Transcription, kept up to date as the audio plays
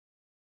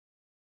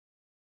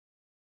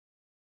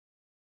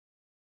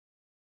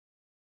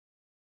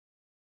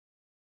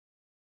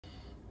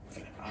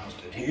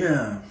Bastard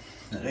here.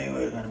 Today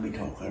we're going to be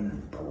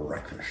talking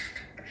breakfast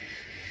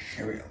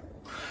cereal.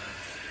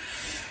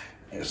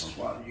 This is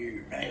one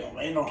you may or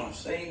may not have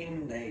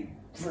seen. They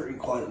very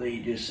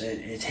quietly just said,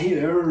 it's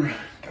here,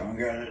 go and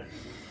get it.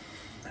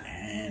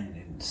 And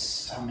in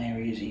some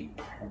areas he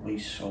probably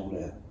sold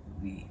it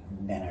the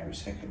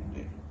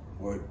nanosecond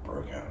word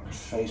broke out on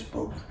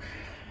Facebook.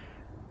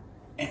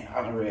 In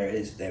other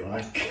areas they were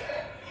like,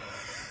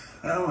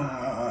 come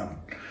on,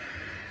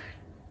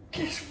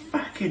 just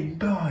fucking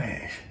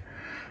buy it.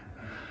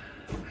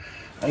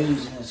 I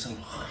was in a sort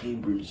of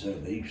hybrid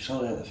zone. They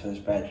sold out the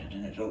first batch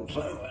and it all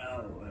so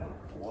well,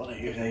 why don't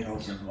you take on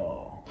some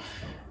more?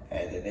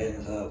 And it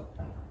ends up,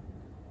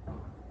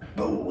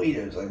 but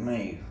weirdos like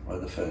me were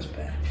the first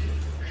batch.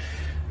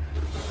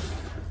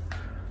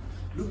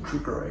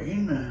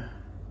 Nutri-Grain,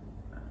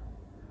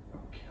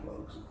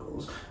 Kellogg's of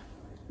course,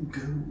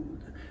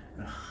 gold,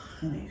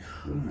 honey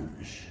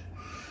crunch,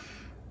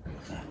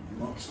 that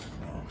monster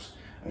box.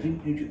 I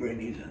think Nutri-Grain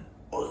is an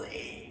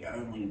Aussie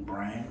only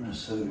brand,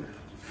 so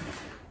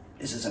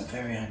this is a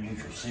very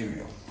unusual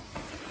cereal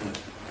for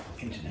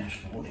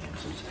international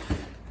audiences.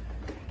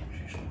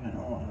 She's looking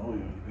on all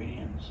your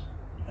ingredients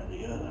and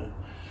the other.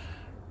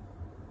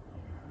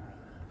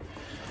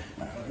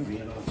 I don't really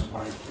know what's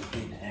worried for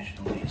the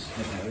international audience.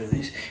 Never heard of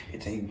this.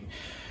 It's a,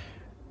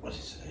 what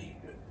is it, a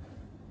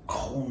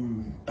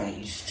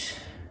corn-based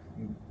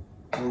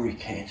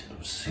briquette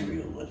of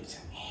cereal that is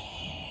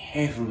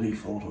heavily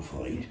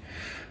fortified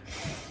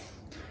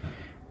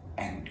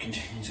and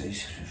contains a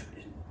sort of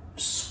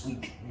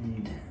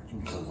sweetened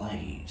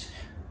glaze.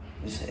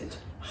 This has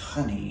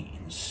honey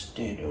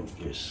instead of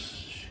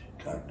this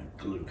kind of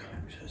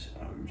glucose, I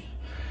suppose.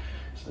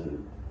 So,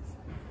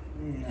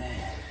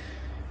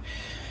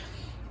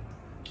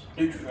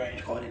 Nutri-Grain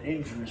is quite an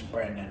infamous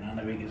brand and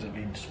none because they've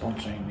been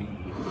sponsoring the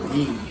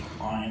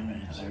Iron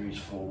Man series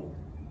for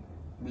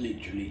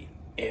literally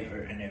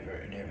ever and ever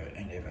and ever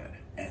and ever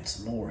and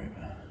some more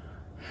ever.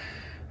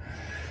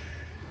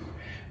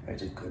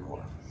 It's a good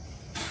one.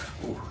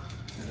 Oh,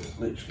 it's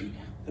literally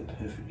the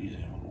perfect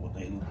example of what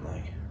they look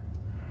like.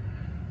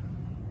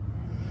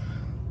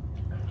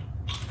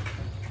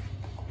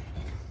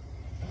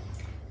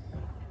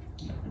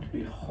 It's a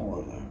bit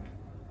hollow though.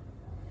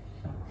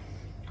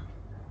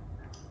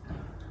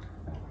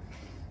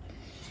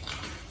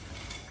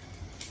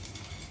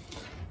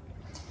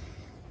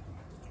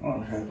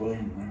 I'll have one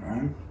in my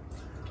room.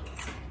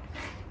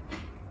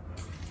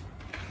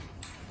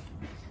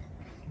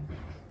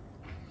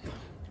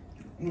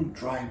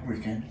 Dry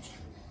briquettes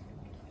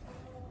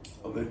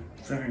of a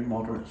very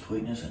moderate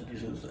sweetness, and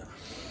this is the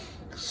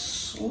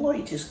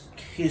slightest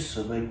kiss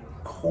of a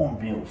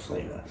cornmeal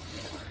flavour.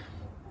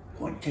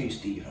 Quite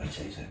tasty if I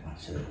say so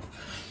myself.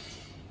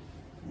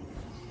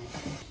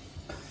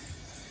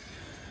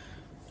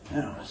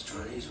 Now let's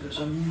try these with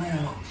some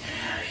milk.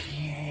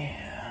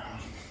 Yeah.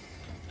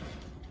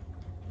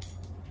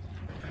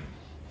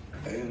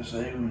 I gotta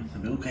say, with the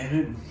milk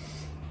added,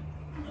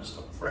 it's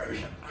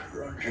fresh and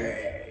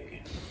crunchy.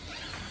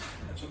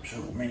 As I'm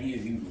sure many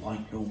of you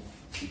like your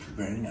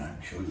Nutri-Grain, I'm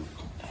sure you'll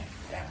contact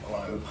down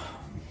below.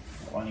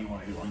 Or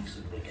anyone who likes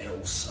it, they get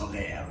all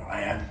soggy and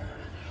I am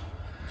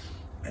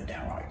a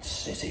downright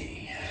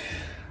city,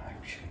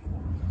 I'm sure.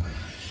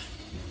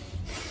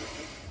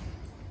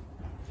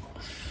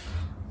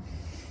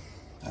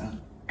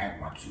 Add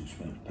much to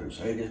sweet per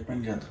se, it just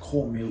brings out the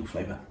cornmeal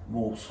flavour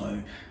more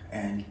so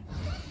and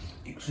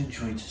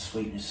accentuates the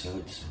sweetness so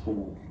it's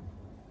all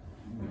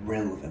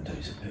relevant,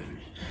 I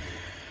suppose.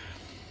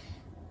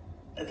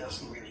 It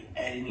doesn't really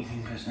add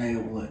anything per se,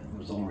 all that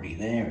was already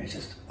there, it's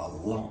just a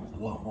lot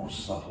more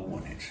subtle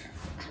when it's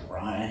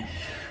dry.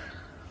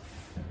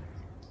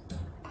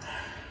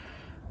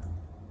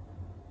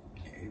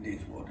 It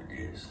is what it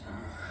is.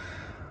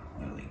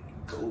 Well, the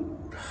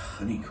gold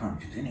honey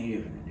crunch is in here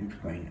in the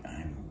Nutri-Grain.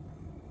 I'm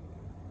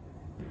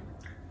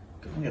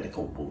gonna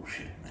call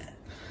bullshit, man.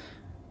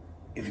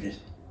 If it is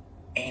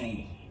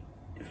any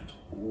difference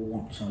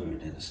whatsoever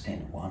to the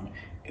standard one,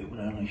 it would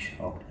only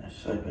show up in a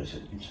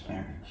side-by-side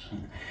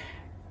comparison,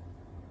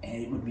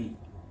 and it would be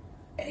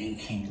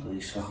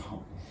achingly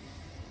subtle.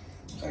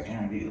 So I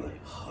can't be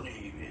like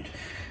honey bit.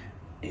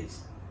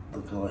 It's the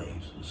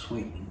glaze, the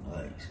sweetening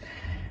glaze,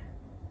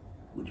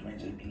 which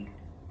means there'd be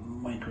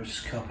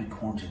microscopic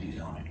quantities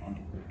on it on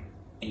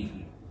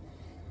any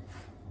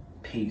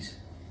piece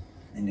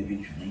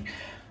individually.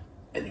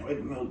 Anyway,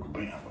 the milk will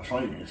bring up the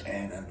sweetness,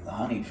 and then the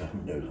honey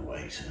fucking goes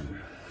away. So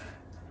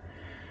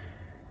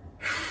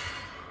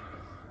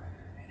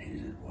it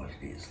is what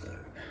it is,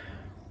 though.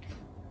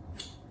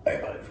 I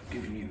hope I've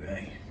given you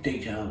a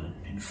detailed and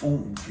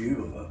informed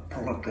view of a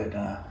product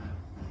that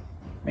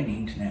many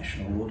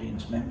international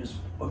audience members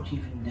won't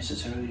even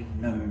necessarily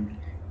know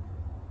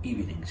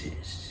even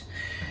exists.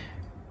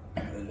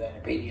 And there's an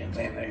opinions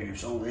out there who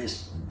saw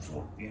this and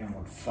thought, you know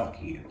what,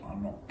 fuck you,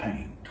 I'm not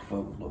paying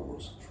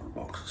 $12 for a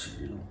box of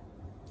cereal.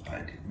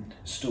 I didn't.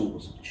 Still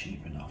wasn't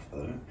cheap enough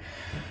though,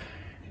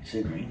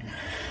 considering.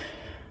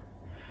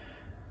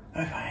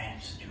 Okay.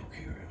 answered your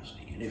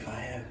curiosity, and if I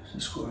have,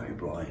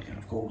 subscribe, like, and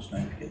of course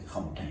don't forget to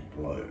comment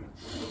below.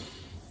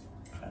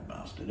 Fat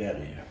bastard out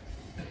of here.